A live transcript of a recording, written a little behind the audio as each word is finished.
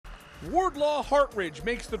Wardlaw-Hartridge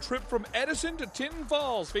makes the trip from Edison to Tinton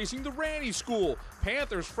Falls, facing the Ranney school.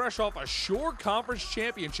 Panthers fresh off a Shore Conference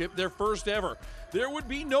championship, their first ever. There would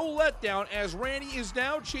be no letdown as Ranney is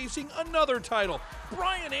now chasing another title.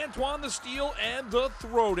 Brian Antoine the steal and the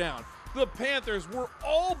throwdown. The Panthers were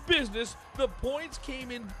all business. The points came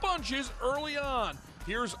in bunches early on.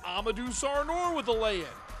 Here's Amadou Sarnour with the lay-in.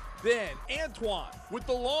 Then Antoine with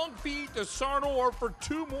the long feed to Sarnour for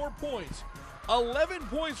 2 more points. 11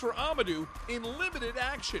 points for Amadou in limited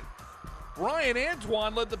action. Brian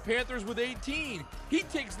Antoine led the Panthers with 18. He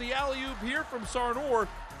takes the alley-oop here from Sarnour.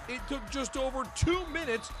 It took just over 2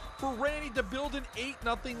 minutes for Ranney to build an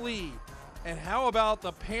 8-0 lead. And how about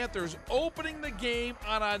the Panthers opening the game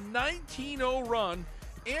on a 19-0 run?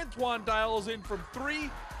 Antoine dials in from 3.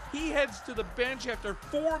 He heads to the bench after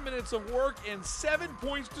 4 minutes of work and 7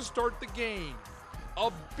 points to start the game.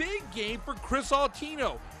 A big game for Chris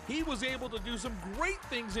Altino. He was able to do some great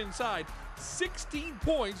things inside. 16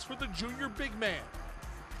 points for the junior big man.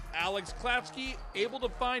 Alex Klatsky able to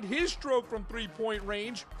find his stroke from 3-point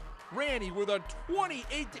range. Ranney with a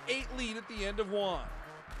 28-8 lead at the end of 1.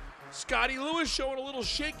 Scotty Lewis showing a little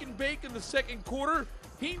shake and bake in the second quarter.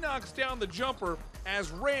 He knocks down the jumper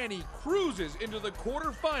as Ranney cruises into the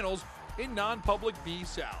quarterfinals in non-public B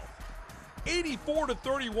South.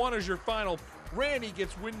 84-31 is your final. Ranney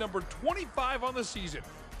gets win number 25 on the season.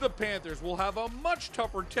 The Panthers will have a much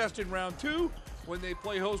tougher test in round 2 when they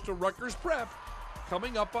play host to Rutgers Prep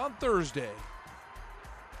coming up on Thursday.